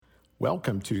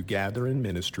Welcome to Gather In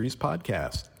Ministries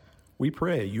podcast. We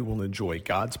pray you will enjoy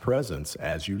God's presence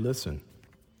as you listen.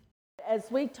 As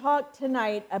we talk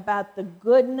tonight about the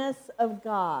goodness of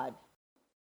God,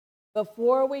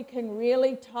 before we can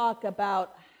really talk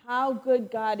about how good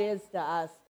God is to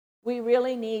us, we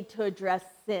really need to address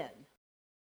sin.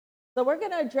 So we're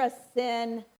going to address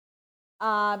sin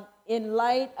in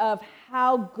light of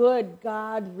how good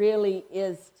God really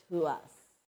is to us.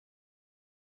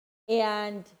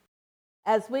 And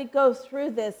as we go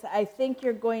through this, I think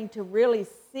you're going to really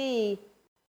see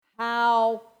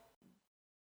how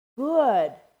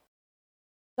good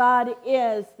God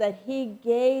is, that He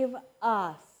gave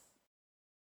us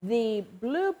the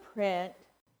blueprint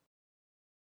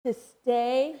to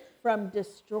stay from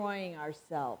destroying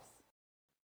ourselves.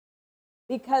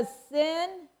 Because sin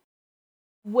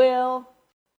will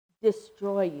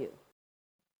destroy you.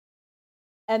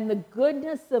 And the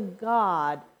goodness of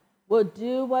God will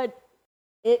do what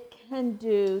it can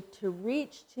do to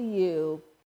reach to you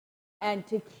and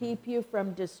to keep you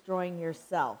from destroying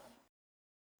yourself.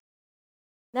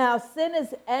 Now, sin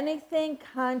is anything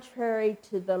contrary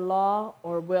to the law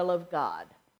or will of God.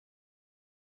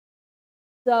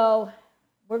 So,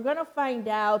 we're going to find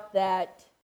out that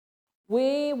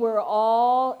we were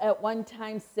all at one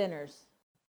time sinners.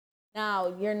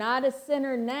 Now, you're not a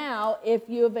sinner now if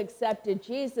you have accepted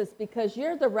Jesus, because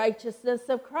you're the righteousness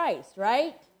of Christ,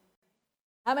 right?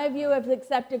 How many of you have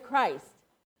accepted Christ?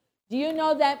 Do you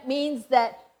know that means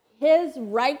that His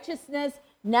righteousness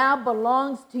now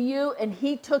belongs to you and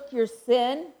He took your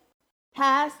sin,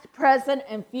 past, present,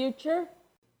 and future?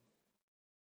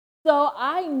 So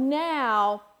I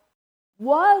now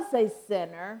was a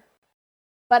sinner,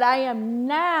 but I am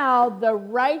now the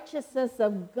righteousness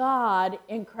of God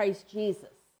in Christ Jesus.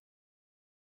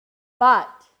 But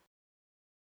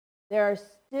there is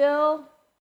still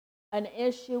an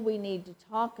issue we need to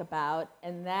talk about,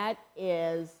 and that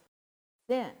is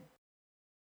sin.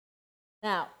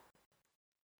 Now,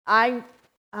 I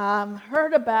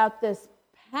heard about this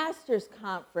pastor's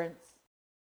conference,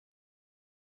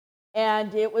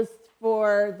 and it was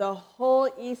for the whole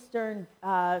Eastern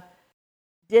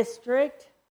district,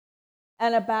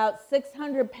 and about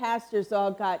 600 pastors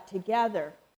all got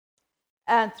together.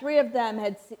 And 3 of them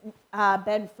had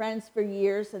been friends for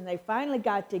years, and they finally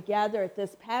got together at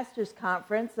this pastor's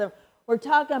conference. And we're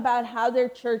talking about how their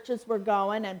churches were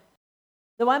going, and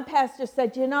the one pastor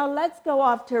said, let's go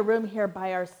off to a room here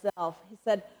by ourselves. He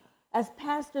said, as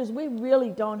pastors, we really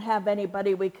don't have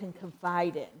anybody we can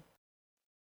confide in.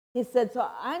 He said, so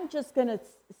I'm just going to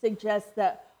suggest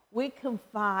that we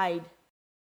confide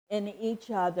in each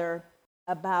other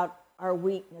about our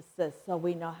weaknesses so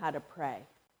we know how to pray.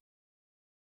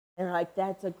 They're like,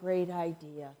 that's a great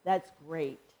idea. That's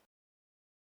great.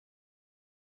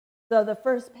 So the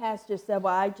first pastor said,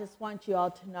 well, I just want you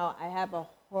all to know I have a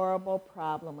horrible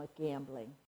problem with gambling.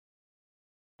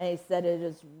 And he said, it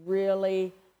has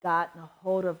really gotten a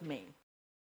hold of me.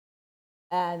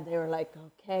 And they were like,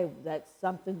 okay, that's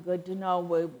something good to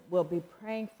know. We'll be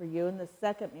praying for you. And the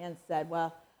second man said,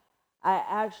 well, I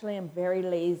actually am very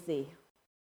lazy.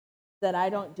 That I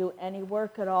don't do any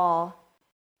work at all.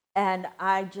 And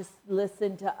I just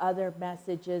listen to other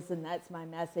messages, and that's my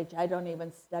message. I don't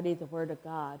even study the Word of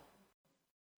God.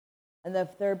 And the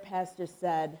third pastor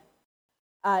said,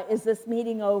 is this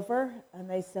meeting over? And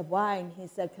they said, why? And he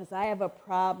said, because I have a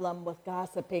problem with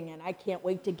gossiping, and I can't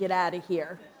wait to get out of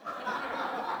here.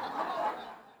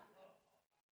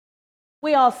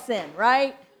 We all sin,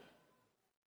 right?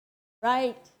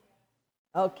 Right?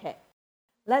 Okay.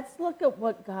 Let's look at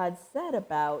what God said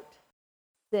about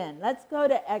sin. Let's go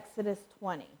to Exodus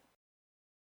 20.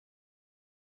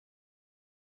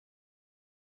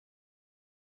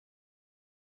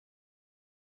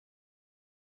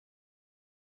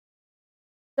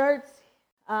 Starts,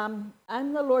 I'm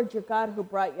the Lord your God who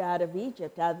brought you out of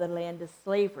Egypt, out of the land of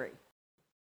slavery.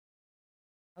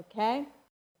 Okay?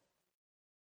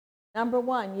 Number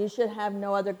 1, you should have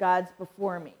no other gods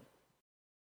before me.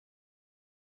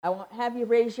 I won't have you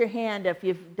raise your hand if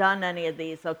you've done any of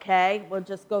these, okay? We'll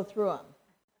just go through them.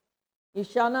 You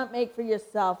shall not make for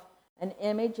yourself an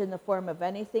image in the form of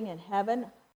anything in heaven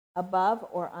above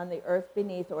or on the earth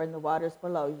beneath or in the waters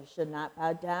below. You should not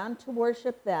bow down to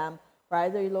worship them, for I,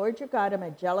 the Lord your God, am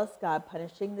a jealous God,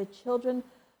 punishing the children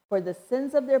for the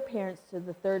sins of their parents to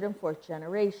the 3rd and 4th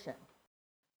generation,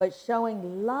 but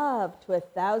showing love to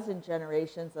 1,000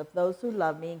 generations of those who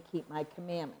love me and keep my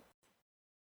commandments.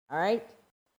 All right?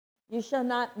 You shall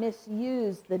not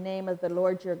misuse the name of the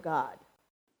Lord your God,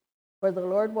 for the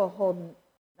Lord will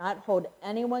not hold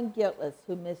anyone guiltless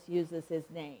who misuses his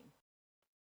name.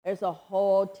 There's a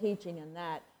whole teaching in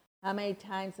that. How many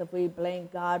times have we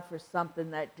blamed God for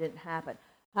something that didn't happen?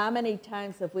 How many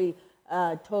times have we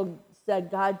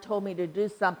said God told me to do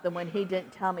something when he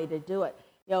didn't tell me to do it?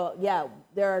 You know, yeah,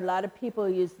 there are a lot of people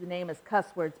who use the name as cuss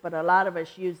words, but a lot of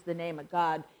us use the name of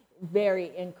God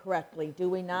very incorrectly, do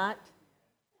we not?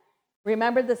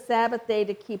 Remember the Sabbath day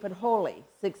to keep it holy.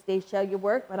 6 days shall you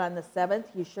work, but on the seventh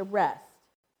you shall rest.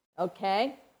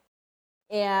 Okay?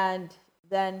 And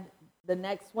then the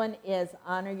next one is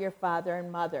honor your father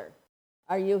and mother.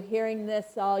 Are you hearing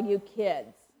this, all you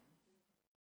kids?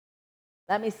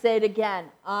 Let me say it again.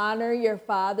 Honor your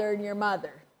father and your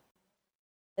mother.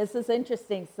 This is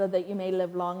interesting, so that you may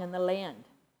live long in the land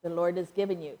the Lord has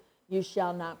given you. You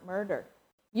shall not murder.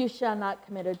 You shall not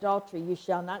commit adultery. You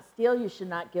shall not steal. You should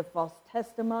not give false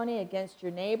testimony against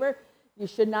your neighbor. You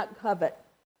should not covet.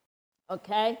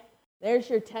 Okay? There's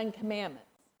your 10 commandments.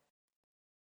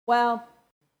 Well,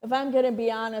 if I'm going to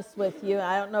be honest with you,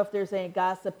 I don't know if there's any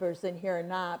gossipers in here or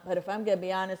not, but if I'm going to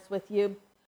be honest with you,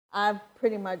 I've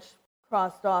pretty much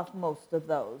crossed off most of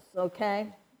those, okay?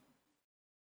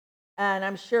 And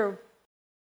I'm sure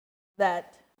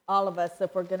that all of us,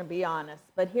 if we're going to be honest,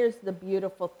 but here's the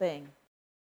beautiful thing.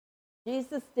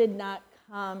 Jesus did not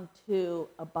come to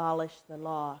abolish the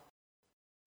law.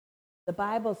 The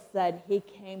Bible said he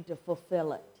came to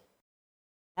fulfill it.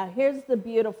 Now, here's the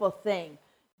beautiful thing.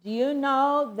 Do you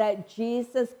know that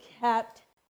Jesus kept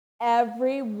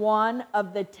every one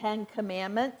of the 10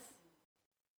 commandments?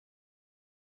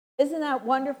 Isn't that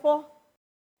wonderful?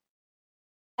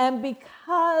 And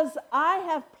because I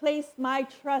have placed my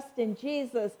trust in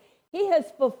Jesus, he has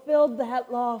fulfilled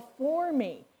that law for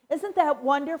me. Isn't that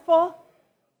wonderful?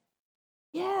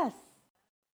 Yes.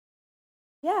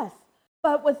 Yes.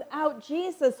 But without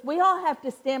Jesus, we all have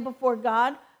to stand before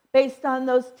God based on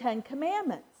those 10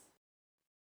 commandments.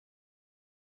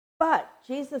 But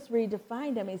Jesus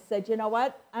redefined them. He said, you know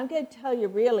what? I'm going to tell you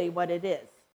really what it is.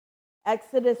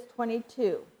 Exodus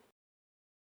 22,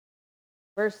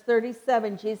 verse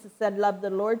 37, Jesus said, love the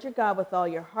Lord your God with all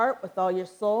your heart, with all your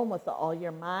soul, and with all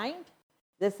your mind.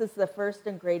 This is the first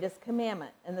and greatest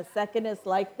commandment. And the second is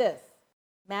like this.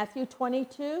 Matthew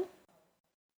 22.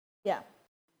 Yeah.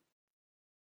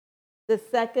 The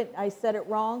second, I said it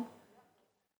wrong.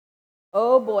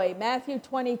 Oh boy, Matthew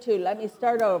 22. Let me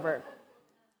start over.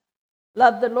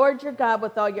 Love the Lord your God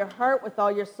with all your heart, with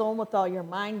all your soul, and with all your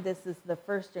mind. This is the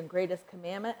first and greatest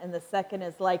commandment. And the second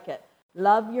is like it.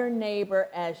 Love your neighbor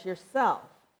as yourself.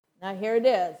 Now here it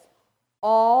is.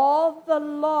 All the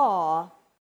law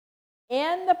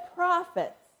and the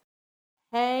prophets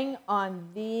hang on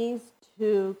these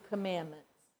 2 commandments.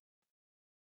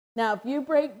 Now, if you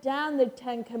break down the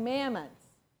 10 commandments,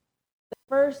 the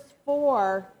first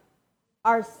 4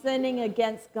 are sinning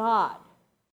against God.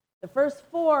 The first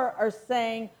 4 are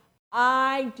saying,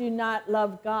 I do not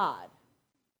love God.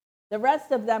 The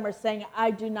rest of them are saying,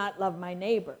 I do not love my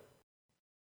neighbor.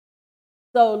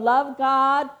 So love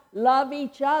God, love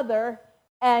each other,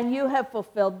 and you have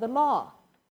fulfilled the law.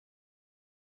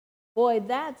 Boy,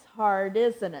 that's hard,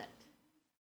 isn't it?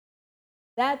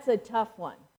 That's a tough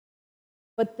one.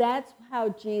 But that's how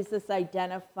Jesus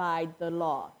identified the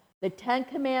law. The 10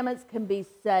 commandments can be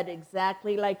said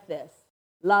exactly like this.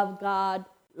 Love God,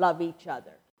 love each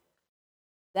other.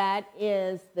 That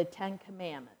is the 10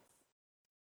 commandments.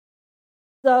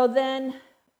 So then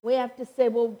we have to say,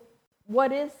 well,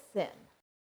 what is sin?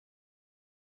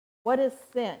 What is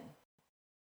sin?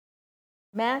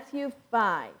 Matthew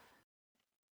 5.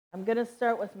 I'm going to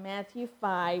start with Matthew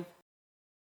 5,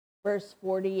 verse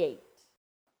 48.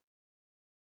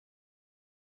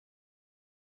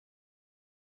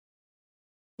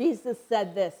 Jesus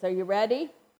said this. Are you ready?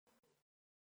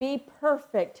 Be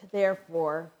perfect,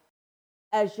 therefore,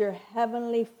 as your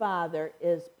heavenly Father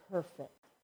is perfect.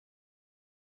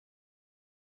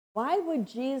 Why would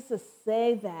Jesus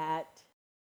say that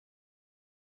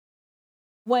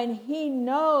when he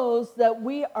knows that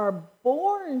we are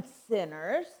born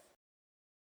sinners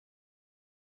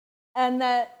and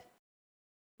that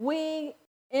we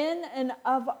in and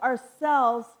of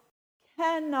ourselves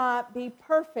cannot be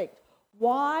perfect?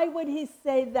 Why would he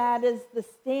say that is the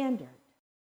standard?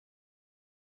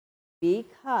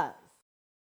 Because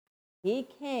he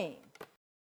came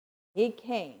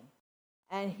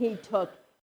and he took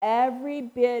every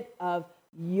bit of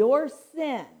your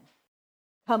sin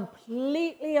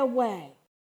completely away.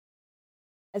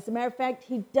 As a matter of fact,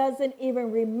 he doesn't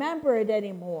even remember it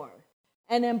anymore.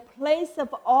 And in place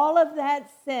of all of that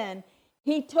sin,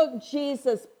 he took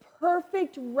Jesus'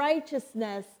 perfect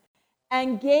righteousness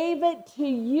and gave it to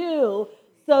you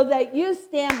so that you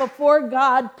stand before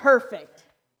God perfect.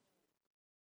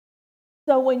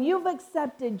 So when you've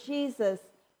accepted Jesus,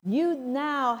 You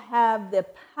now have the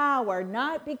power,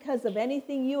 not because of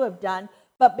anything you have done,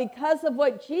 but because of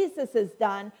what Jesus has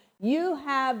done. You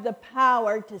have the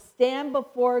power to stand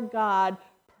before God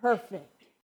perfect,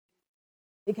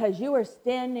 because you are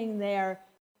standing there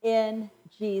in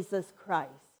Jesus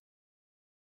Christ.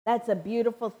 That's a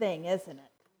beautiful thing, isn't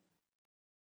it?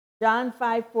 John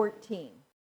 5:14.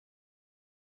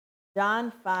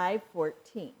 John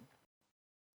 5:14.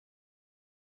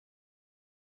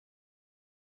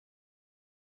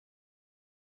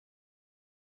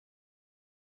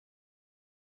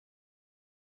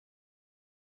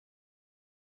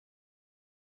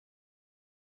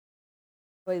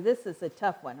 Boy, this is a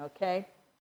tough one, okay?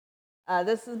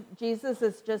 Jesus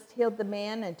has just healed the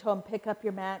man and told him, pick up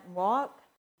your mat and walk.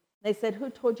 They said, who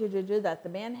told you to do that? The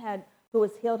man who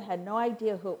was healed had no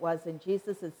idea who it was, and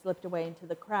Jesus had slipped away into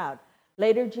the crowd.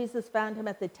 Later, Jesus found him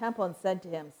at the temple and said to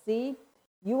him, see,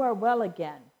 you are well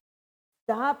again.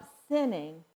 Stop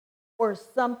sinning, or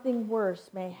something worse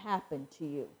may happen to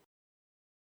you.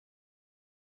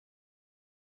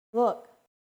 Look,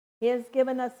 he has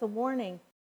given us a warning.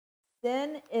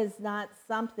 Sin is not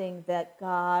something that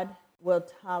God will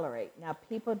tolerate. Now,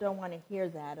 people don't want to hear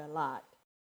that a lot.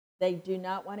 They do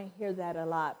not want to hear that a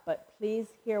lot, but please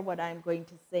hear what I'm going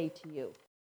to say to you.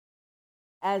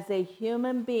 As a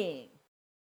human being,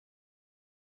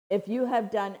 if you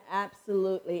have done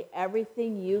absolutely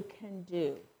everything you can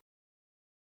do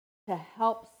to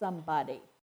help somebody,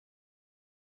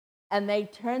 and they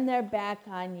turn their back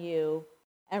on you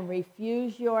and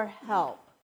refuse your help,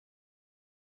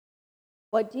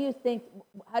 what do you think,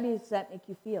 how does that make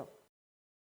you feel?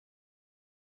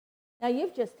 Now,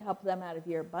 you've just helped them out of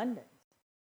your abundance.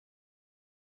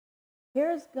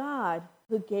 Here's God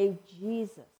who gave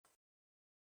Jesus,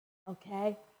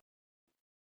 okay?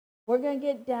 We're going to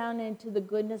get down into the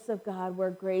goodness of God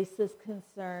where grace is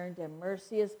concerned and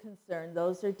mercy is concerned.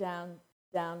 Those are down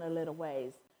a little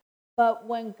ways. But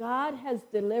when God has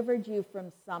delivered you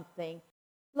from something,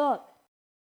 look,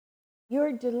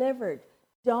 you're delivered.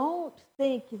 Don't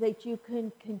think that you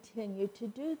can continue to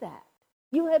do that.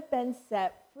 You have been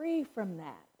set free from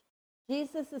that.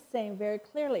 Jesus is saying very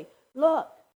clearly, look,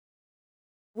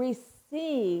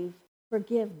 receive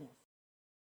forgiveness.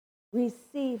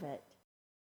 Receive it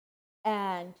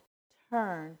and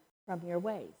turn from your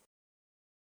ways.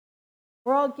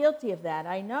 We're all guilty of that,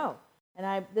 I know.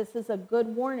 And this is a good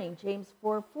warning. James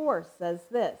 4:4 says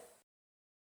this.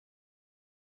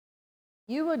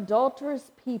 You adulterous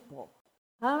people.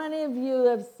 How many of you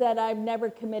have said, I've never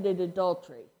committed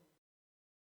adultery?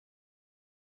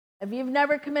 If you've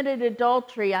never committed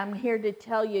adultery, I'm here to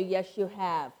tell you, yes, you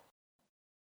have.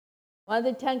 One of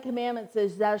the 10 Commandments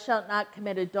is, thou shalt not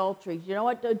commit adultery. Do you know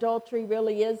what adultery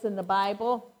really is in the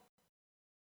Bible?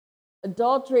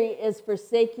 Adultery is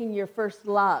forsaking your first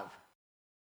love.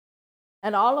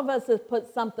 And all of us have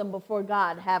put something before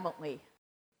God, haven't we?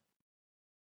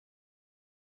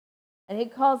 And he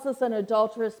calls us an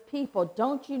adulterous people.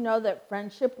 Don't you know that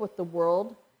friendship with the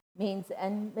world means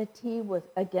enmity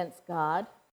against God?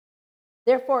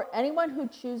 Therefore, anyone who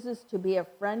chooses to be a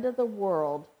friend of the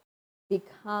world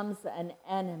becomes an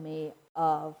enemy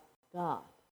of God.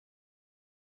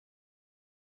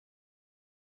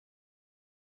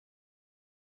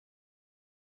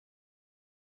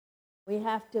 We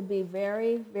have to be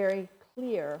very, very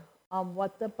clear on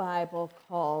what the Bible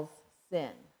calls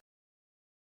sin.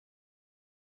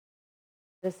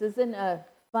 This isn't a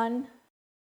fun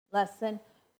lesson,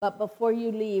 but before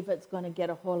you leave, it's going to get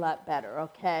a whole lot better,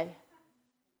 okay?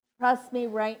 Trust me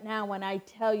right now when I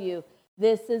tell you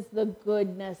this is the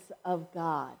goodness of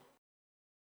God.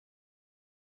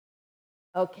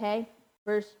 Okay?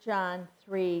 1 John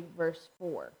 3, verse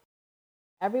 4.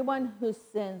 Everyone who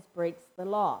sins breaks the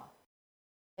law.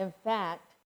 In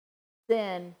fact,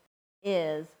 sin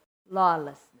is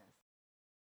lawlessness.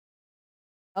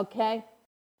 Okay?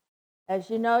 As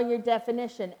you know, your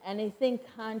definition, anything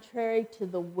contrary to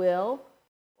the will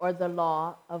or the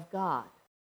law of God.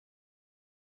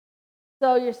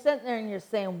 So you're sitting there and you're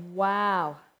saying,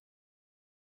 wow,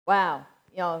 we're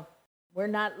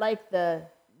not like the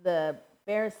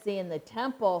Pharisee in the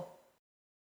temple.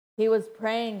 He was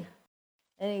praying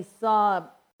and he saw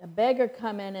a beggar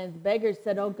come in, and the beggar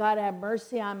said, oh God, have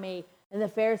mercy on me. And the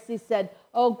Pharisee said,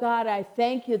 oh God, I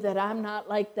thank you that I'm not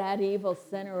like that evil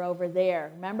sinner over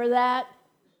there. Remember that?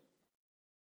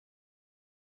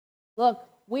 Look,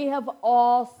 we have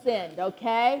all sinned,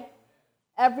 okay?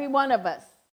 Every one of us.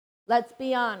 Let's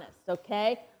be honest,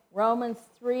 okay? Romans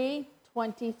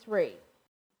 3:23.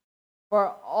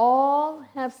 For all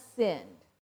have sinned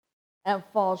and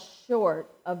fall short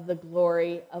of the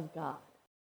glory of God.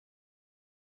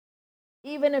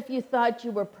 Even if you thought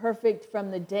you were perfect from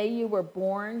the day you were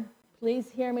born, please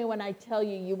hear me when I tell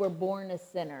you you were born a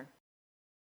sinner.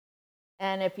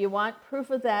 And if you want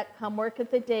proof of that, come work at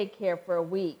the daycare for a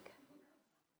week.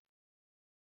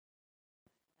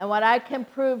 And what I can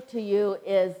prove to you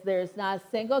is there's not a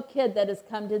single kid that has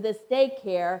come to this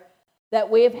daycare that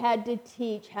we've had to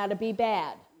teach how to be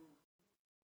bad.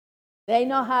 They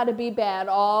know how to be bad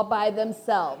all by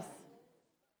themselves.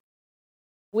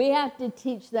 We have to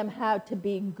teach them how to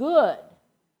be good.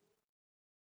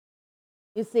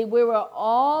 You see, we were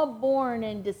all born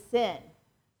into sin.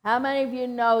 How many of you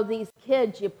know these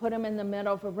kids, you put them in the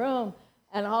middle of a room,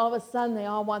 and all of a sudden they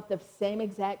all want the same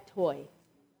exact toy?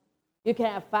 You can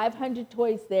have 500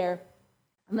 toys there,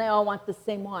 and they all want the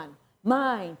same one.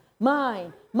 Mine,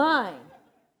 mine, mine.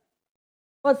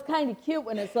 Well, it's kind of cute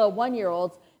when it's little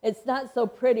 1-year-olds. It's not so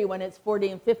pretty when it's 40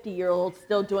 and 50-year-olds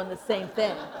still doing the same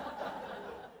thing.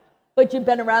 But you've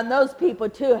been around those people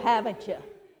too, haven't you?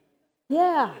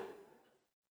 Yeah.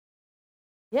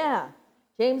 Yeah.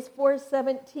 James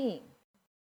 4:17.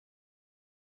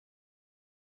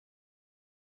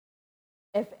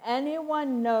 If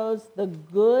anyone knows the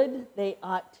good they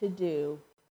ought to do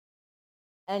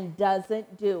and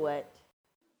doesn't do it,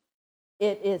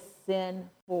 it is sin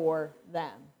for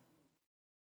them.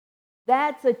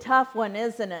 That's a tough one,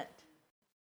 isn't it?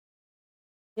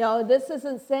 You know, this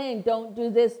isn't saying don't do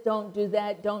this, don't do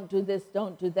that, don't do this,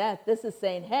 don't do that. This is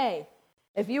saying, hey,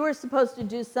 if you were supposed to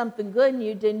do something good and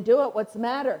you didn't do it, what's the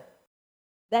matter?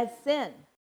 That's sin.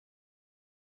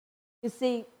 You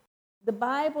see, the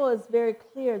Bible is very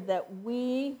clear that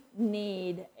we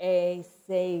need a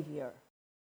Savior.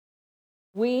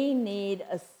 We need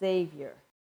a Savior.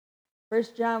 1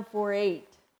 John 4:8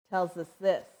 tells us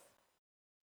this.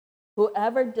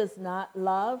 Whoever does not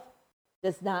love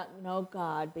does not know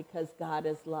God, because God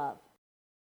is love.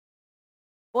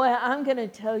 Boy, I'm going to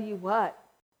tell you what.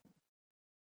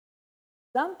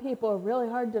 Some people are really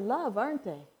hard to love, aren't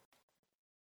they?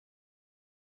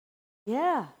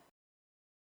 Yeah.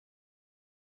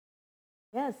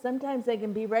 Yeah, sometimes they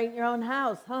can be right in your own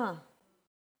house, huh?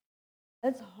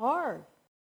 That's hard.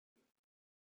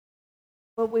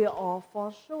 But we all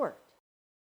fall short.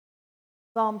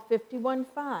 Psalm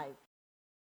 51:5.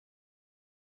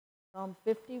 Psalm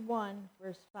 51,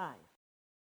 verse 5.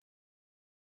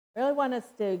 I really want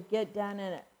us to get down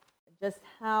in it, just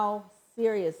how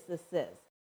serious this is.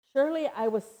 Surely I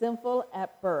was sinful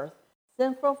at birth,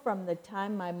 sinful from the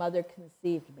time my mother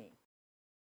conceived me.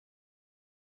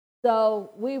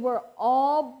 So we were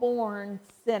all born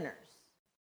sinners,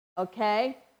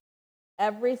 okay?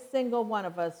 Every single one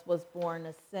of us was born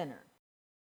a sinner.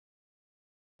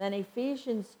 Then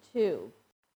Ephesians 2.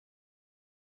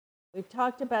 We've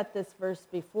talked about this verse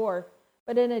before,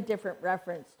 but in a different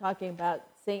reference, talking about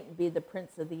Satan be the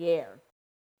prince of the air.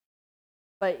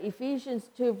 But Ephesians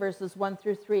 2, verses 1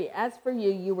 through 3, as for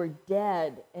you, you were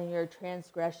dead in your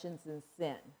transgressions and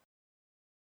sin.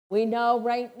 We know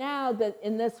right now that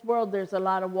in this world there's a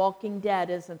lot of walking dead,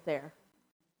 isn't there?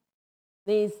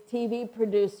 These TV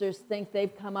producers think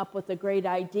they've come up with a great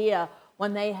idea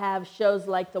when they have shows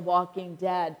like The Walking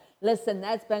Dead. Listen,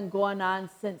 that's been going on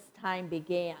since time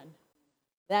began.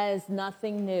 That is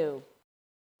nothing new.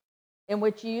 In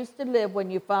which you used to live when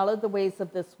you followed the ways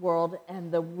of this world and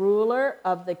the ruler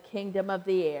of the kingdom of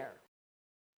the air,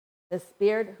 the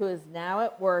spirit who is now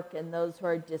at work in those who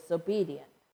are disobedient.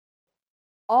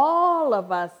 All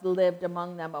of us lived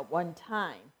among them at one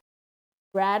time,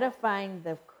 gratifying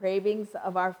the cravings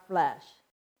of our flesh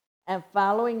and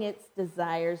following its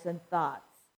desires and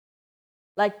thoughts.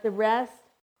 Like the rest,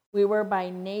 we were by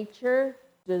nature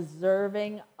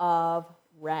deserving of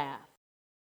wrath.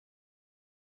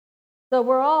 So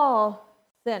we're all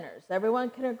sinners. Everyone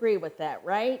can agree with that,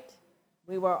 right?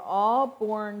 We were all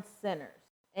born sinners.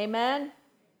 Amen?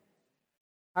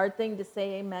 Hard thing to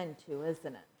say amen to,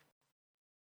 isn't it?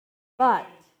 But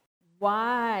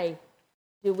why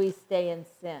do we stay in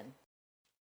sin?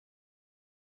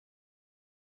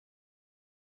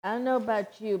 I don't know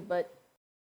about you, but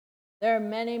there are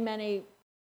many, many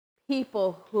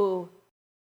people who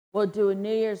will do a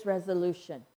New Year's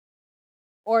resolution.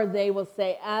 Or they will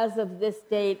say, as of this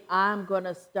date, I'm going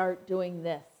to start doing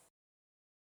this.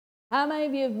 How many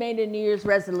of you have made a New Year's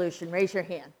resolution? Raise your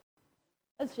hand.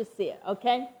 Let's just see it,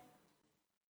 okay?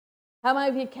 How many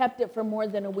of you kept it for more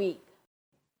than a week?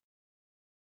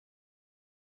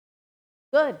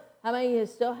 Good. How many of you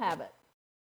still have it?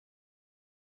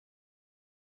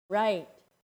 Right.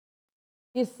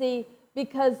 You see,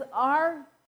 because our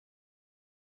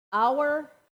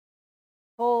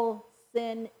whole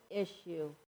sin issue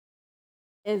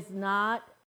is not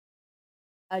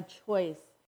a choice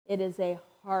It is a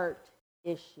heart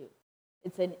issue.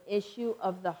 It's an issue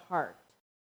of the heart.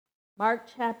 Mark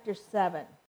chapter 7,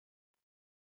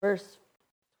 verse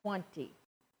 20.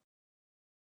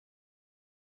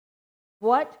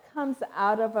 What comes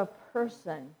out of a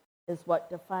person is what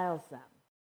defiles them.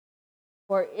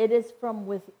 For it is from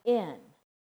within,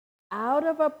 out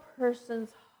of a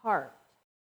person's heart,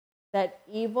 that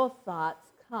evil thoughts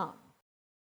come.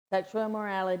 Sexual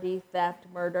immorality, theft,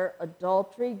 murder,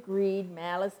 adultery, greed,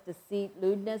 malice, deceit,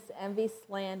 lewdness, envy,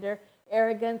 slander,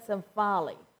 arrogance, and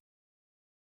folly.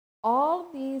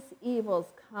 All these evils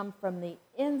come from the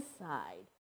inside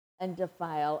and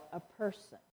defile a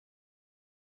person.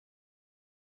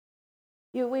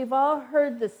 We've all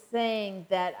heard the saying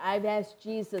that I've asked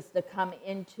Jesus to come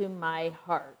into my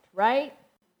heart, right?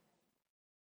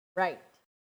 Right.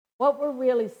 What we're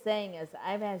really saying is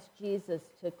I've asked Jesus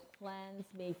to cleanse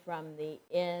me from the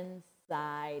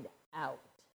inside out.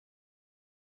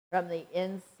 From the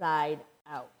inside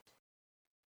out.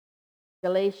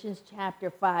 Galatians chapter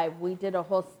 5, we did a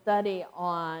whole study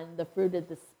on the fruit of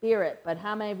the Spirit, but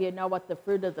how many of you know what the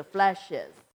fruit of the flesh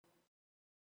is?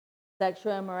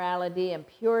 Sexual immorality,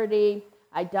 impurity,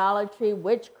 idolatry,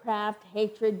 witchcraft,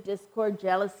 hatred, discord,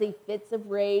 jealousy, fits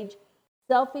of rage,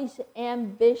 selfish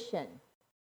ambition,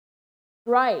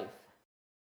 strife,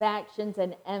 factions,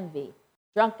 and envy,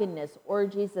 drunkenness,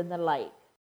 orgies, and the like.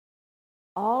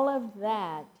 All of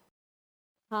that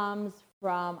comes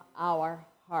from our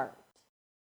heart.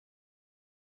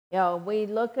 You know, we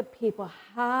look at people,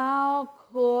 how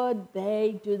could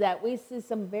they do that? We see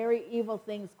some very evil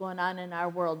things going on in our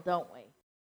world, don't we?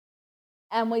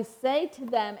 And we say to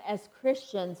them as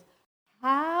Christians,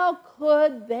 how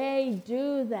could they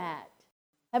do that?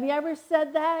 Have you ever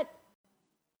said that?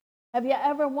 Have you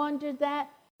ever wondered that?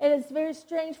 It is very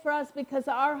strange for us because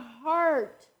our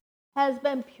heart has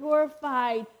been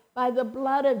purified by the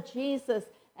blood of Jesus,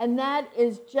 and that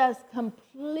is just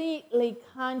completely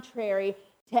contrary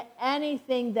to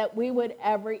anything that we would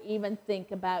ever even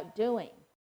think about doing.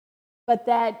 But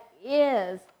that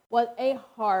is what a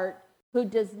heart who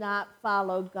does not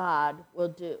follow God will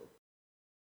do.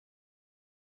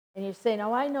 And you're saying,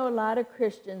 oh, I know a lot of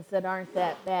Christians that aren't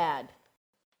that bad.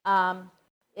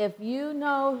 If you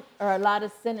know, or a lot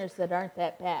of sinners that aren't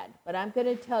that bad, but I'm going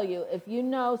to tell you, if you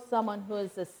know someone who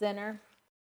is a sinner,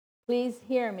 please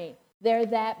hear me, they're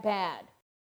that bad.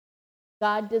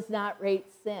 God does not rate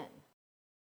sin.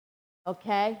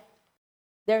 Okay?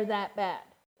 They're that bad.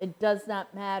 It does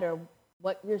not matter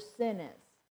what your sin is.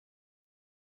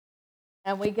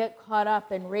 And we get caught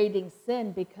up in rating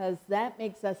sin because that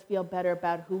makes us feel better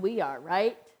about who we are,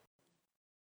 right?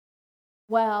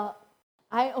 Well,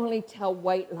 I only tell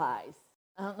white lies.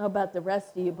 I don't know about the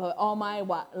rest of you, but all my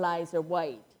lies are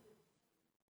white.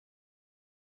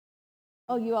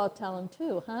 Oh, you all tell them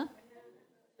too, huh?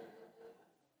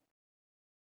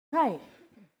 Right.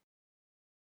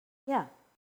 Yeah.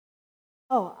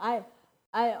 Oh,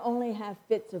 I only have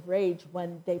fits of rage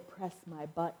when they press my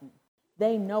button.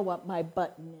 They know what my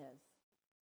button is.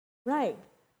 Right.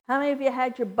 How many of you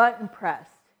had your button pressed?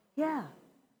 Yeah.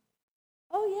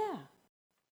 Oh, yeah.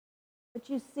 But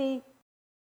you see,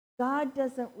 God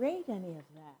doesn't rate any of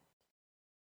that.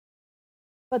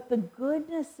 But the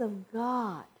goodness of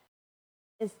God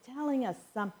is telling us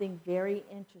something very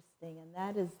interesting, and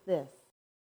that is this.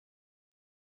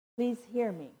 Please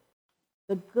hear me.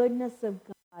 The goodness of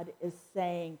God is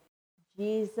saying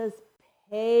Jesus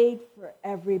paid for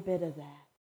every bit of that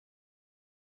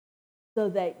so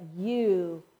that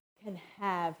you can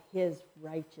have his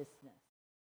righteousness.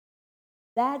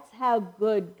 That's how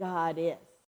good God is.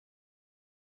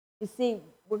 You see,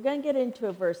 we're going to get into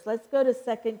a verse. Let's go to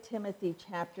 2 Timothy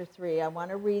chapter 3. I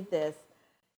want to read this.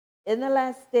 In the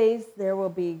last days, there will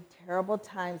be terrible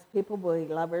times. People will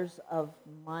be lovers of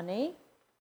money,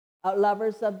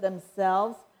 lovers of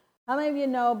themselves. How many of you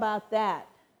know about that?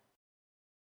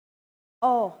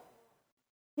 Oh,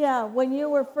 yeah, when you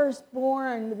were first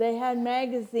born, they had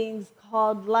magazines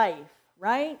called Life,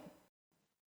 right?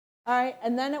 All right,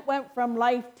 and then it went from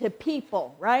Life to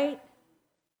People, right?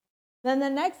 Then the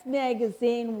next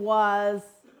magazine was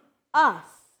Us,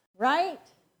 right?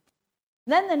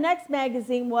 Then the next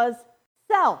magazine was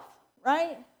Self,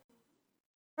 right?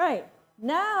 Right.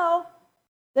 Now,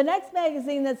 the next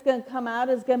magazine that's going to come out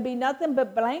is going to be nothing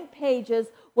but blank pages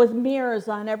with mirrors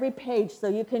on every page so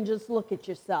you can just look at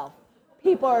yourself.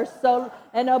 People are so,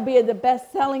 and it'll be the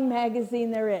best-selling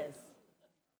magazine there is.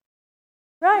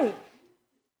 Right.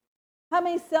 How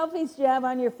many selfies do you have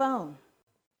on your phone?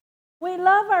 We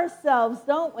love ourselves,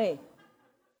 don't we?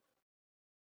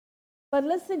 But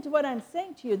listen to what I'm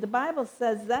saying to you. The Bible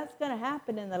says that's going to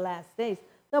happen in the last days.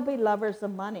 They'll be lovers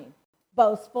of money,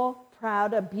 boastful,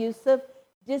 proud, abusive,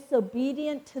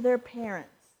 disobedient to their parents,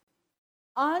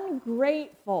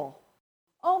 ungrateful.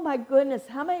 Oh my goodness,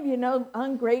 how many of you know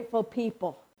ungrateful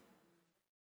people?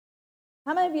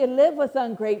 How many of you live with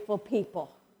ungrateful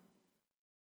people?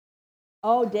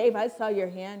 Oh, Dave, I saw your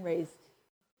hand raised.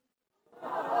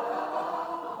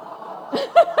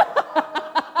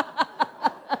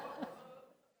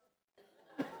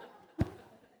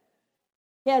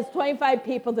 He has 25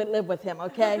 people that live with him,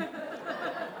 okay?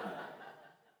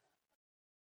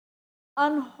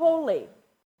 Unholy,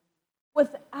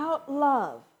 without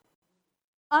love,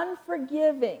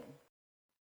 unforgiving,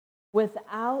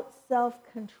 without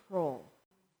self-control,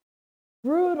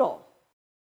 brutal,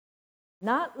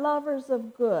 not lovers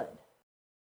of good,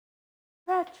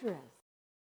 treacherous,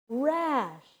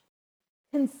 rash,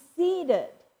 conceited,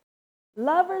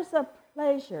 lovers of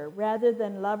pleasure rather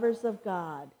than lovers of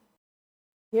God.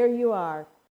 Here you are,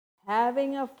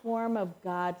 having a form of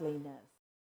godliness,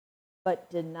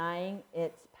 but denying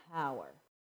its power.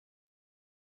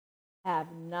 Have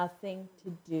nothing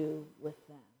to do with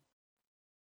them.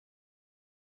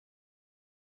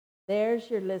 There's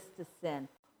your list of sin.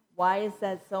 Why is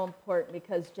that so important?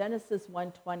 Because Genesis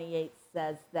 1:28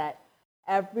 says that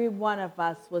every one of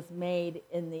us was made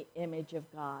in the image of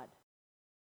God.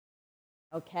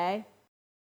 Okay?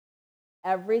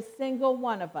 Every single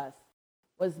one of us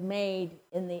was made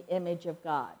in the image of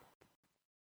God.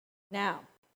 Now,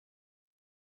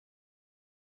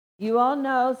 you all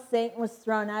know Satan was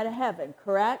thrown out of heaven,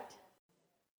 correct?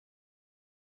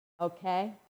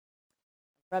 Okay?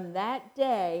 From that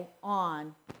day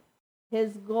on,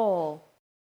 his goal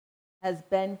has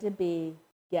been to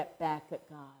get back at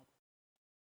God.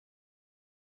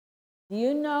 Do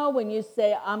you know when you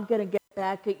say, I'm going to get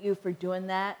back at you for doing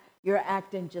that, you're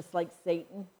acting just like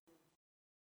Satan?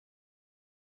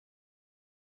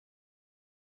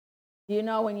 Do you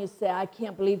know when you say, I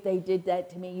can't believe they did that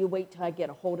to me, you wait till I get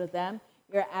a hold of them,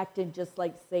 you're acting just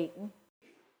like Satan?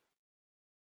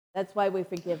 That's why we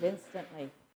forgive instantly.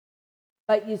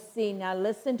 But you see, now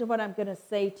listen to what I'm going to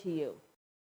say to you.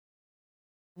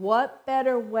 What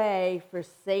better way for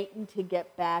Satan to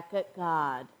get back at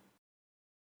God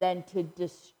than to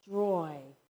destroy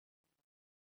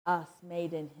us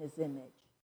made in his image?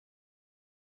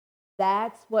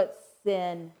 That's what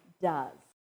sin does.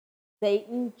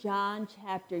 Satan, John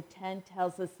chapter 10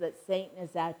 tells us that Satan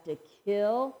is out to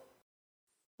kill,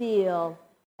 steal,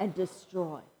 and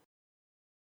destroy.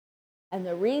 And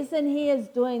the reason he is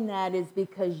doing that is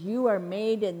because you are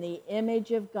made in the image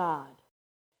of God.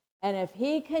 And if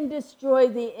he can destroy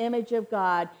the image of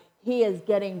God, he is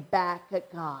getting back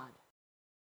at God.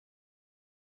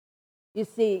 You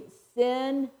see,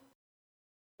 sin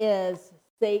is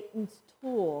Satan's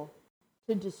tool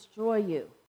to destroy you.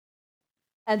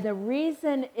 And the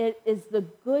reason it is the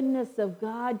goodness of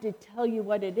God to tell you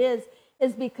what it is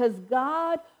because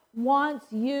God wants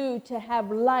you to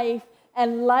have life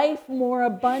and life more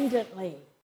abundantly.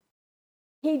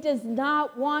 He does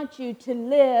not want you to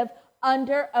live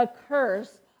under a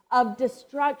curse of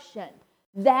destruction.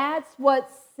 That's what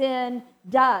sin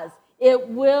does. It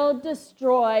will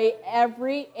destroy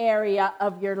every area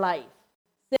of your life.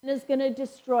 Sin is going to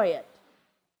destroy it.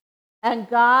 And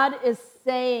God is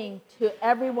saying to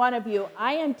every one of you,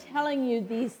 I am telling you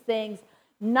these things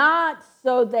not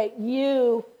so that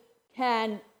you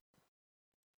can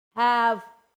have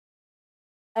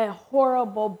a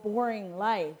horrible, boring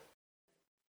life.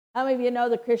 How many of you know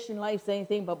the Christian life is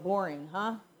anything but boring,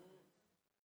 huh?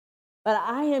 But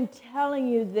I am telling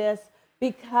you this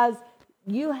because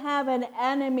you have an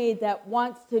enemy that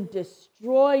wants to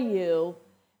destroy you.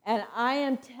 And I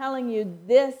am telling you,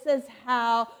 this is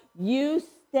how you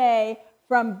stay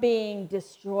from being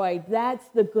destroyed. That's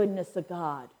the goodness of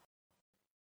God.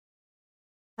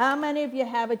 How many of you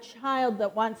have a child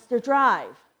that wants to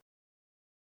drive?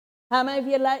 How many of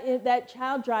you let that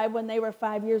child drive when they were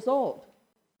 5 years old?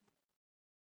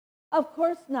 Of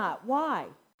course not. Why?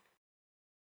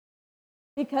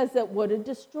 Because it would have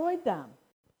destroyed them.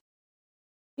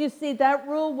 You see, that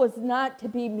rule was not to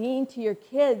be mean to your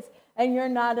kids and you're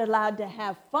not allowed to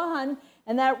have fun.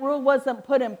 And that rule wasn't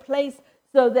put in place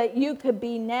so that you could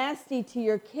be nasty to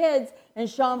your kids and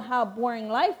show them how boring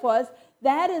life was.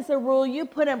 That is a rule you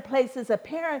put in place as a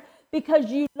parent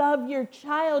because you love your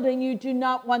child and you do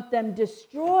not want them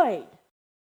destroyed.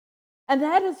 And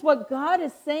that is what God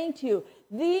is saying to you.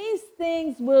 These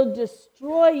things will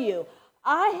destroy you.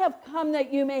 I have come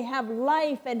that you may have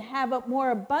life and have it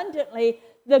more abundantly.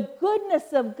 The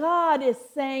goodness of God is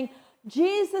saying,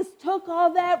 Jesus took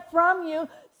all that from you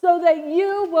so that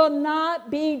you will not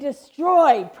be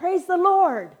destroyed. Praise the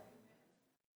Lord.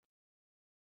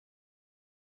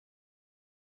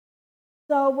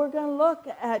 So we're going to look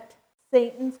at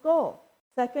Satan's goal.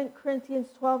 2 Corinthians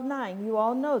 12:9. You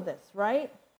all know this,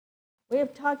 right? We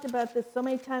have talked about this so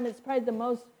many times. It's probably the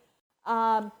most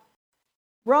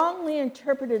wrongly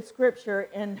interpreted scripture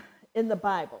in the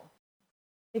Bible.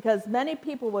 Because many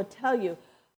people will tell you,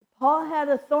 Paul had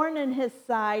a thorn in his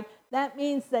side. That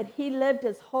means that he lived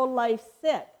his whole life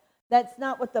sick. That's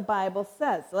not what the Bible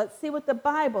says. Let's see what the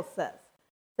Bible says.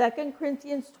 2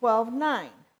 Corinthians 12:9.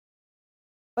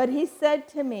 But he said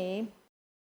to me,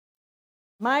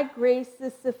 my grace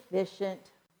is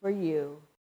sufficient for you.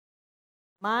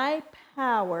 My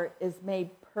power is made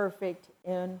perfect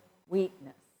in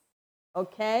weakness.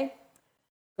 Okay?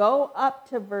 Go up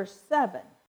to verse 7.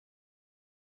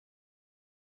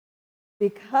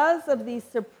 Because of these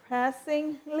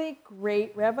surpassingly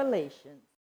great revelations,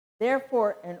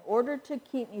 therefore, in order to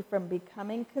keep me from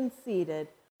becoming conceited,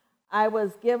 I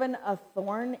was given a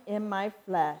thorn in my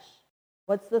flesh.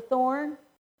 What's the thorn?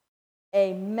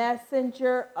 A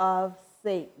messenger of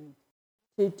Satan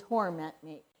to torment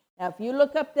me. Now, if you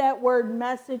look up that word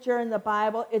messenger in the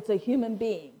Bible, it's a human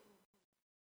being.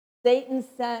 Satan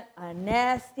sent a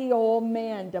nasty old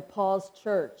man to Paul's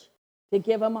church to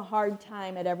give him a hard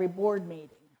time at every board meeting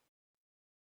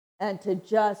and to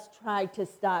just try to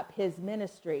stop his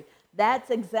ministry.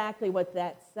 That's exactly what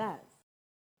that says.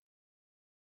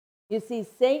 You see,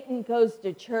 Satan goes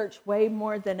to church way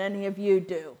more than any of you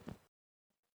do.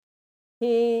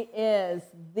 He is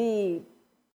the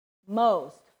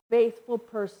most faithful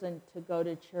person to go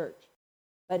to church.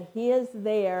 But he is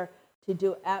there to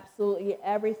do absolutely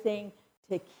everything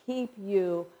to keep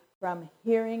you from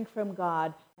hearing from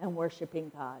God and worshiping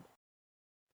God.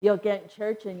 You'll get in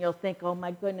church and you'll think, oh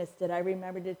my goodness, did I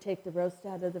remember to take the roast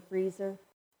out of the freezer?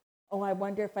 Oh, I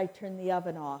wonder if I turned the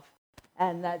oven off.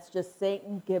 And that's just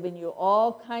Satan giving you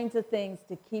all kinds of things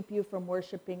to keep you from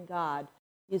worshiping God.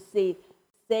 You see,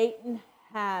 Satan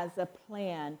has a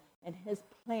plan, and his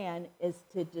plan is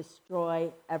to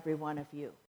destroy every one of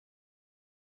you.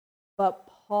 But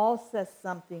Paul says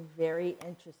something very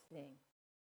interesting.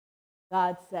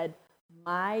 God said,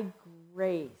 my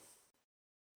grace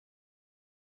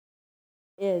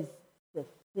is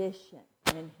sufficient.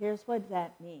 And here's what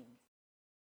that means.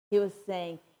 He was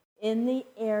saying, in the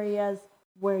areas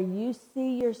where you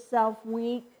see yourself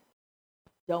weak,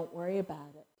 don't worry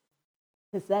about it.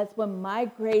 Because that's when my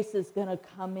grace is going to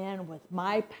come in with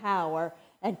my power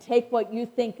and take what you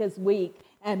think is weak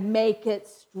and make it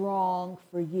strong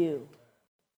for you.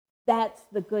 That's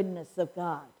the goodness of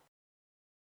God.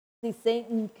 See,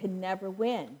 Satan can never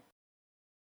win,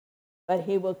 but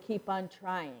he will keep on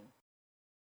trying.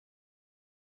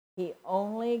 He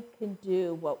only can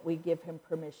do what we give him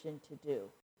permission to do.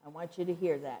 I want you to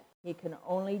hear that. He can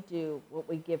only do what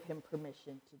we give him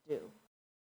permission to do.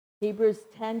 Hebrews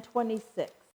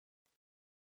 10:26.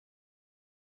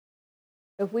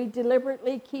 If we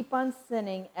deliberately keep on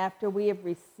sinning after we have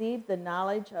received the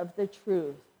knowledge of the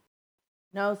truth,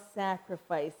 no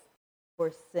sacrifice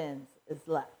for sins is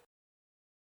left.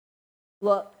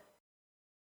 Look,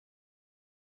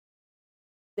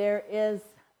 there is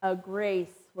a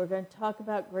grace. We're going to talk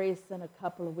about grace in a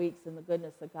couple of weeks and the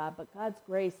goodness of God, but God's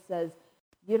grace says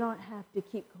you don't have to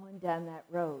keep going down that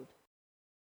road.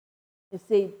 You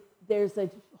see, there's a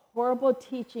horrible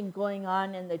teaching going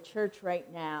on in the church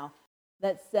right now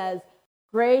that says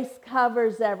grace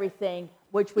covers everything,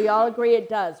 which we all agree it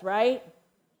does, right?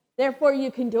 Therefore,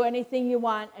 you can do anything you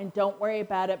want and don't worry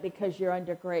about it because you're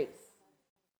under grace.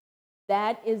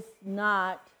 That is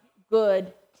not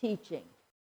good teaching.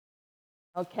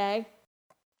 Okay?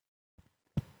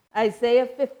 Isaiah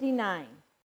 59.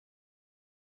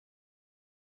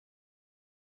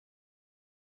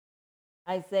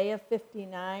 Isaiah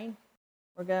 59.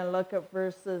 We're going to look at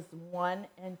verses 1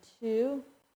 and 2.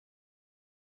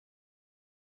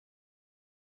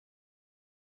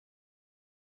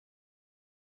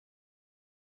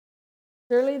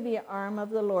 Surely the arm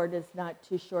of the Lord is not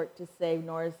too short to save,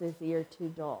 nor is his ear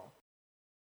too dull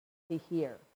to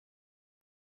hear.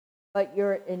 But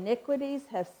your iniquities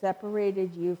have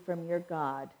separated you from your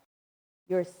God.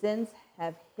 Your sins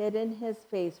have hidden his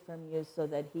face from you so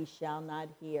that he shall not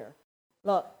hear.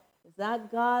 Look, it's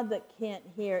not God that can't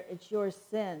hear. It's your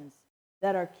sins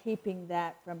that are keeping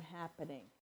that from happening.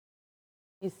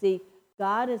 You see,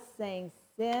 God is saying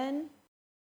sin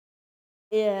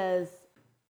is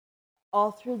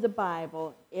all through the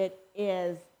Bible. It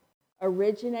is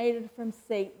originated from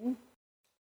Satan.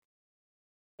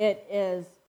 It is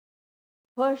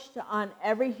pushed on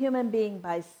every human being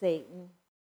by Satan.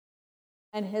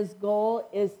 And his goal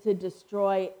is to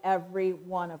destroy every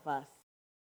one of us.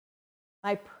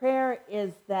 My prayer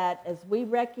is that as we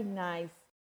recognize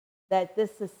that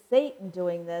this is Satan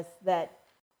doing this, that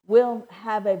we'll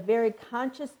have a very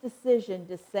conscious decision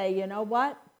to say, you know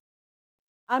what?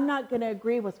 I'm not going to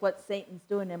agree with what Satan's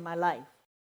doing in my life.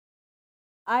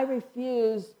 I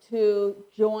refuse to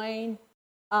join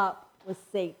up with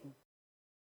Satan.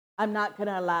 I'm not going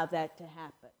to allow that to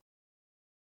happen.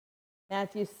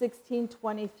 Matthew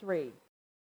 16:23.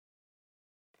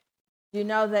 Do you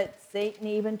know that Satan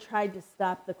even tried to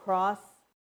stop the cross?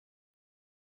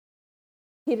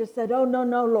 Peter said, oh,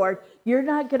 no, Lord, you're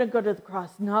not going to go to the cross.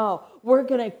 No, we're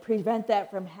going to prevent that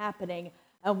from happening.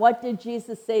 And what did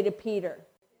Jesus say to Peter?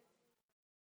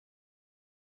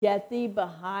 Get thee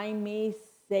behind me,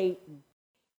 Satan.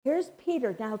 Here's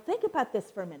Peter. Now think about this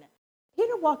for a minute.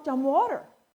 Peter walked on water.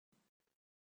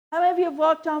 How many of you have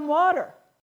walked on water?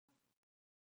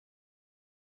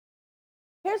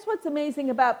 Here's what's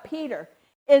amazing about Peter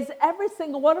is every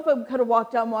single one of them could have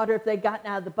walked on water if they'd gotten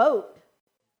out of the boat.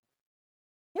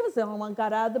 He was the only one who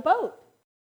got out of the boat.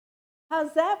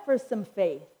 How's that for some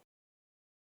faith?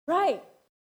 Right.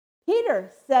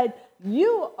 Peter said,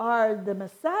 you are the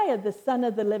Messiah, the Son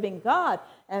of the living God.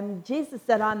 And Jesus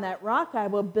said, on that rock I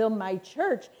will build my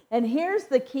church. And here's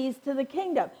the keys to the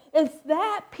kingdom. It's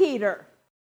that Peter,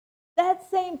 that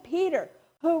same Peter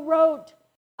who wrote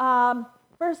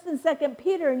 1st and 2nd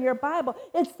Peter in your Bible.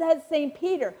 It's that same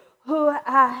Peter who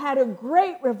had a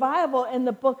great revival in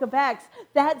the book of Acts.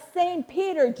 That same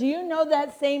Peter, do you know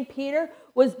that same Peter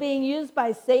was being used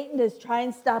by Satan to try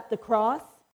and stop the cross?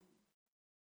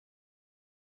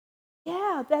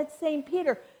 Yeah, that same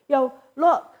Peter.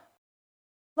 Look,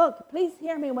 please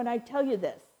hear me when I tell you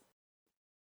this.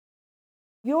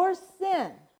 Your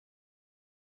sin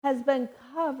has been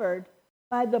covered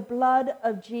by the blood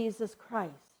of Jesus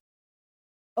Christ.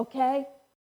 Okay?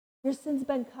 Your sin's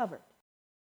been covered.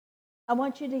 I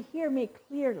want you to hear me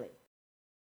clearly.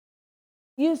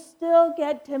 You still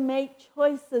get to make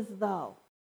choices, though.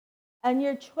 And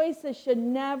your choices should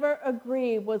never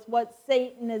agree with what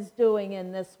Satan is doing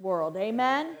in this world.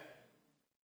 Amen?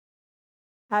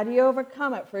 How do you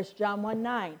overcome it? 1 John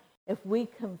 1:9. If we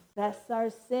confess our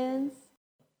sins,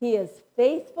 he is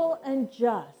faithful and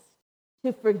just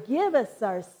to forgive us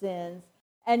our sins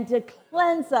and to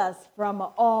cleanse us from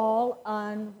all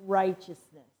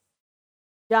unrighteousness.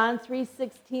 John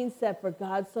 3:16 said, for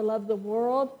God so loved the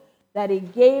world that he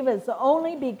gave his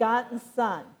only begotten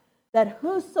Son, that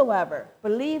whosoever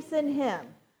believes in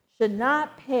him should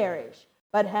not perish,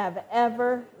 but have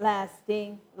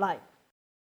everlasting life.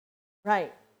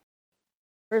 Right.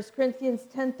 1 Corinthians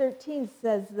 10:13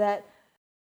 says that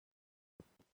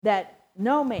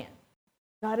no man,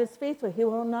 God is faithful. He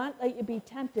will not let you be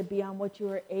tempted beyond what you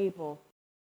are able,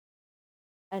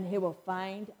 and he will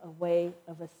find a way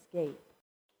of escape.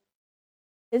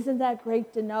 Isn't that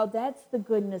great to know? That's the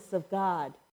goodness of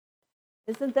God.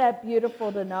 Isn't that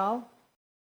beautiful to know?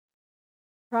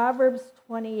 Proverbs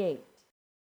 28.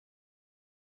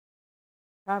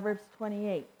 Proverbs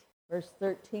 28, verse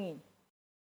 13.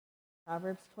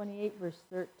 Proverbs 28, verse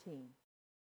 13.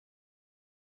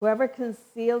 Whoever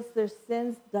conceals their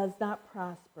sins does not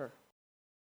prosper,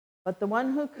 but the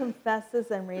one who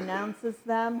confesses and renounces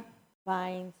them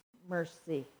finds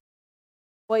mercy.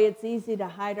 Boy, it's easy to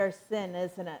hide our sin,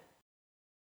 isn't it?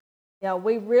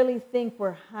 We really think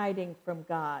we're hiding from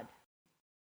God.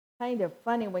 Kind of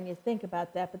funny when you think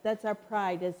about that, but that's our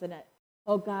pride, isn't it?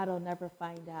 Oh, God will never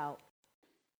find out.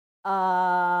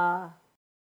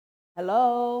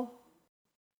 Hello?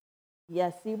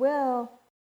 Yes, he will.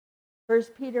 1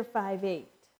 Peter 5:8.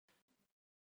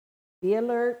 Be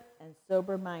alert and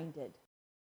sober-minded.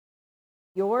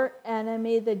 Your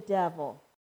enemy, the devil,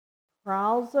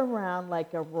 prowls around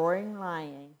like a roaring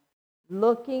lion,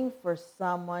 looking for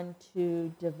someone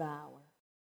to devour.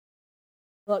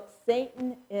 Look,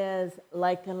 Satan is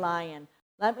like a lion.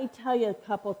 Let me tell you a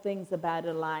couple things about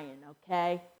a lion,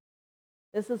 okay?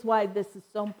 This is why this is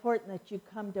so important that you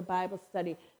come to Bible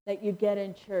study, that you get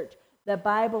in church. The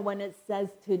Bible, when it says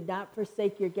to not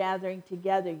forsake your gathering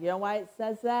together, you know why it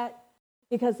says that?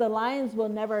 Because the lions will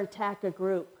never attack a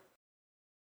group.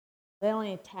 They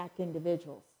only attack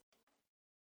individuals.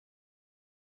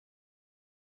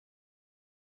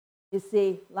 You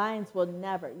see, lions will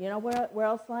never. You know where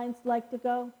else lions like to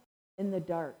go? In the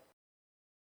dark.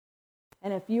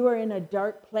 And if you are in a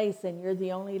dark place and you're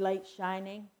the only light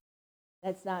shining,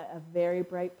 that's not a very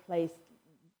bright place.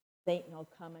 Satan will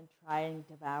come and try and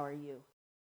devour you.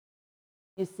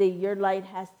 You see, your light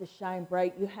has to shine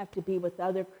bright. You have to be with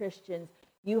other Christians.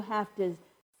 You have to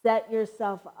set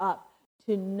yourself up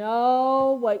to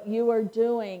know what you are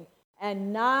doing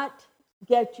and not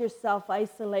get yourself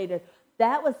isolated.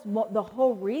 That was the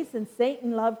whole reason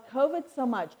Satan loved COVID so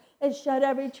much. It shut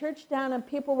every church down and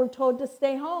people were told to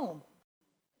stay home.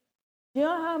 Do you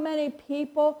know how many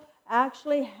people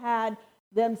actually had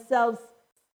themselves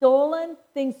stolen,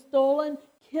 things stolen,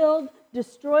 killed,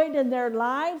 destroyed in their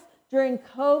lives during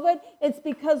COVID? It's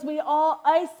because we all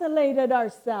isolated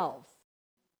ourselves.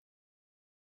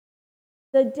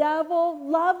 The devil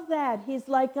loves that. He's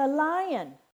like a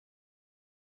lion.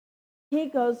 He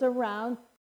goes around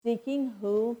seeking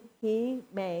who he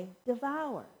may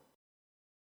devour.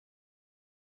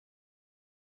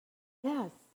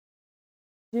 Yes.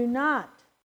 Do not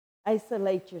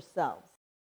isolate yourselves.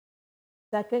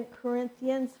 2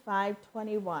 Corinthians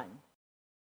 5:21.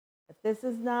 If this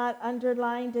is not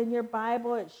underlined in your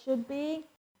Bible, it should be.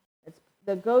 It's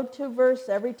the go-to verse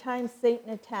every time Satan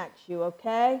attacks you,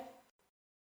 okay?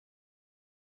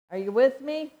 Are you with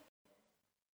me?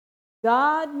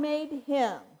 God made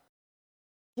him,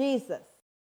 Jesus,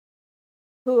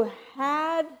 who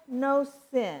had no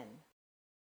sin,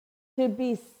 to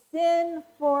be sin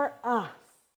for us,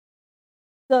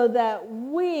 so that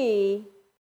we,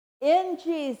 in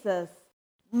Jesus,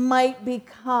 might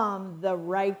become the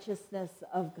righteousness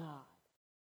of God.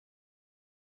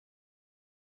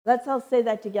 Let's all say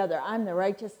that together. I'm the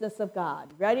righteousness of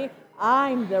God. Ready?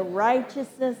 I'm the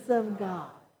righteousness of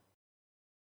God.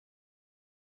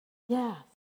 Yes.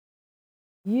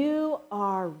 You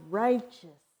are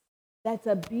righteous. That's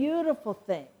a beautiful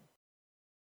thing.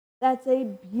 That's a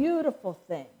beautiful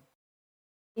thing.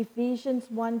 Ephesians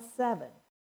 1:7.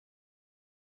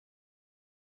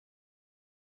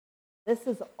 This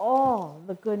is all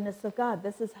the goodness of God.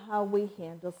 This is how we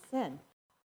handle sin.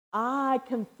 I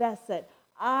confess it.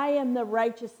 I am the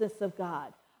righteousness of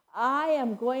God. I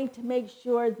am going to make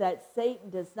sure that Satan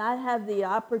does not have the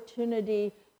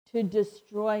opportunity to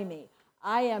destroy me.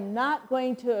 I am not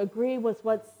going to agree with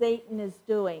what Satan is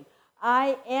doing.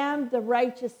 I am the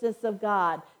righteousness of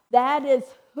God. That is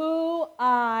who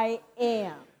I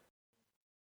am.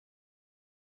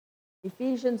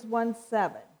 Ephesians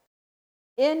 1:7.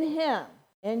 In him,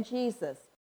 in Jesus,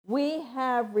 we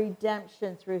have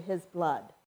redemption through his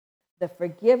blood, the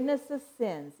forgiveness of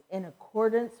sins in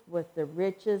accordance with the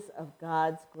riches of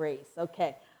God's grace.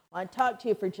 Okay, I want to talk to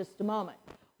you for just a moment.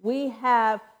 We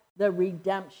have the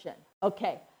redemption.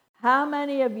 Okay, how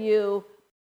many of you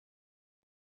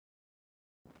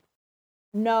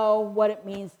know what it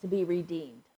means to be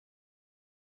redeemed?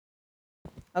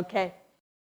 Okay,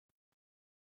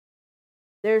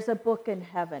 there's a book in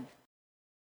heaven,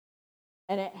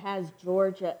 and it has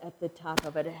Georgia at the top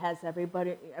of it. It has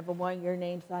everyone, your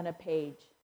names on a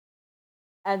page.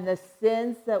 And the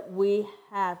sins that we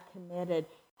have committed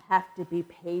have to be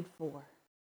paid for.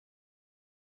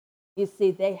 You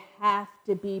see, they have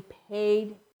to be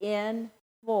paid in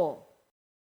full.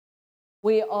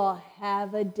 We all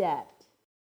have a debt.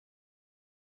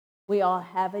 We all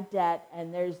have a debt,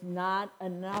 and there's not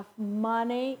enough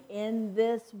money in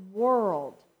this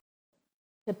world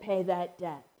to pay that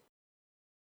debt.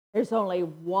 There's only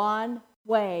one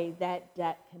way that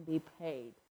debt can be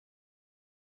paid,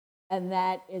 and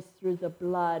that is through the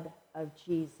blood of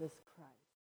Jesus Christ.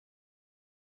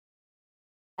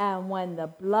 And when the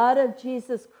blood of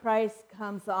Jesus Christ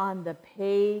comes on the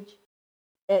page,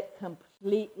 it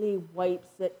completely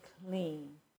wipes it clean.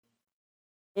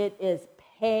 It is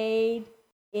paid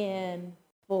in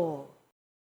full.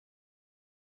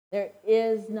 There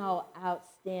is no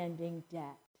outstanding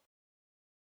debt.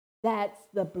 That's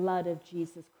the blood of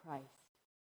Jesus Christ.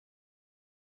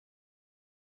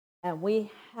 And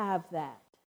we have that.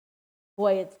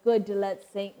 Boy, it's good to let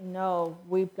Satan know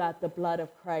we've got the blood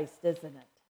of Christ, isn't it?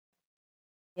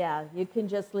 Yeah, you can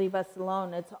just leave us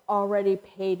alone. It's already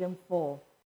paid in full.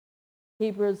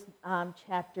 Hebrews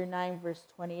chapter 9, verse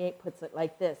 28 puts it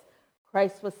like this.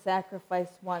 Christ was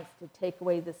sacrificed once to take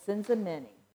away the sins of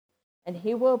many, and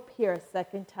he will appear a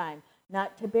second time,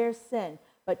 not to bear sin,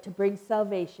 but to bring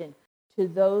salvation to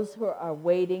those who are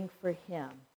waiting for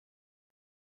him.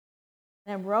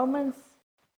 And Romans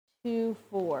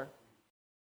 2:4.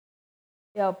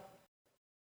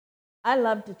 I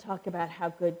love to talk about how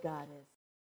good God is.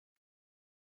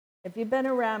 If you've been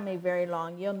around me very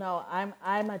long, you'll know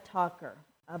I'm a talker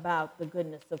about the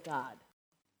goodness of God.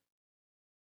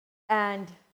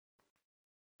 And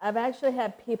I've actually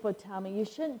had people tell me, you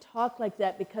shouldn't talk like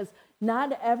that because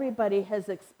not everybody has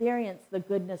experienced the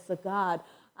goodness of God.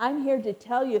 I'm here to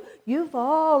tell you, you've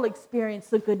all experienced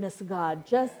the goodness of God,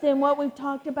 just in what we've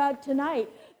talked about tonight.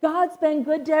 God's been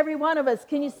good to every one of us.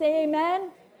 Can you say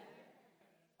amen?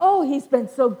 Oh, he's been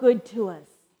so good to us.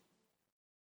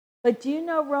 But do you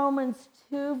know Romans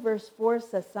 2, verse 4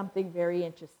 says something very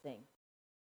interesting?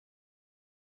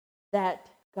 that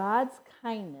God's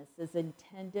kindness is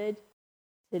intended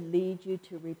to lead you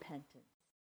to repentance.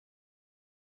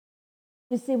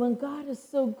 You see, when God is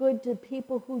so good to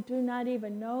people who do not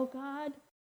even know God,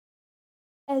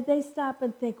 and they stop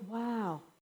and think, wow,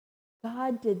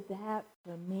 God did that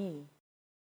for me.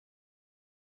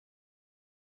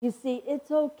 You see,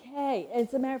 it's okay.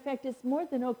 As a matter of fact, it's more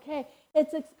than okay.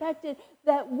 It's expected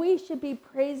that we should be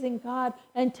praising God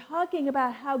and talking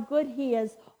about how good He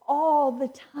is all the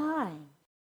time.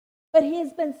 But He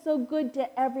has been so good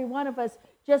to every one of us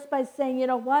just by saying, you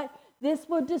know what? This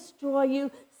will destroy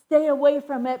you. Stay away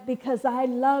from it because I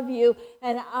love you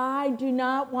and I do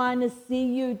not want to see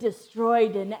you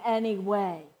destroyed in any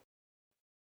way.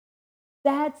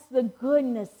 That's the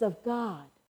goodness of God.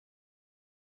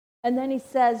 And then He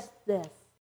says this.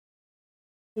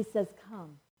 He says,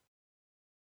 come.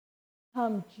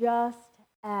 Come just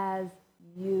as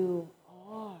you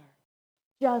are.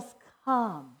 Just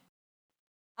come.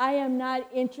 I am not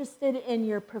interested in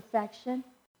your perfection.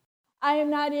 I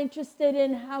am not interested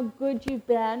in how good you've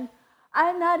been.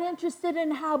 I'm not interested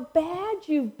in how bad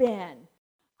you've been.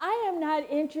 I am not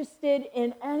interested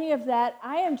in any of that.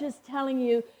 I am just telling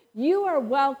you, you are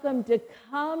welcome to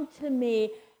come to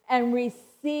me and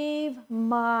receive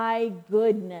my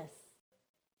goodness,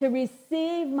 to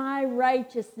receive my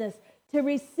righteousness, to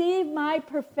receive my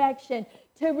perfection,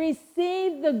 to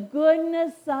receive the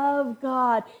goodness of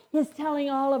God. He's telling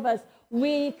all of us,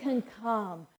 we can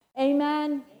come.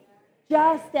 Amen?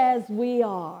 Just as we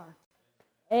are.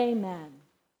 Amen.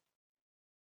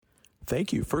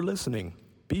 Thank you for listening.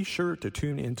 Be sure to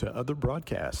tune into other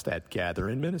broadcasts at Gather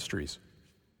In Ministries.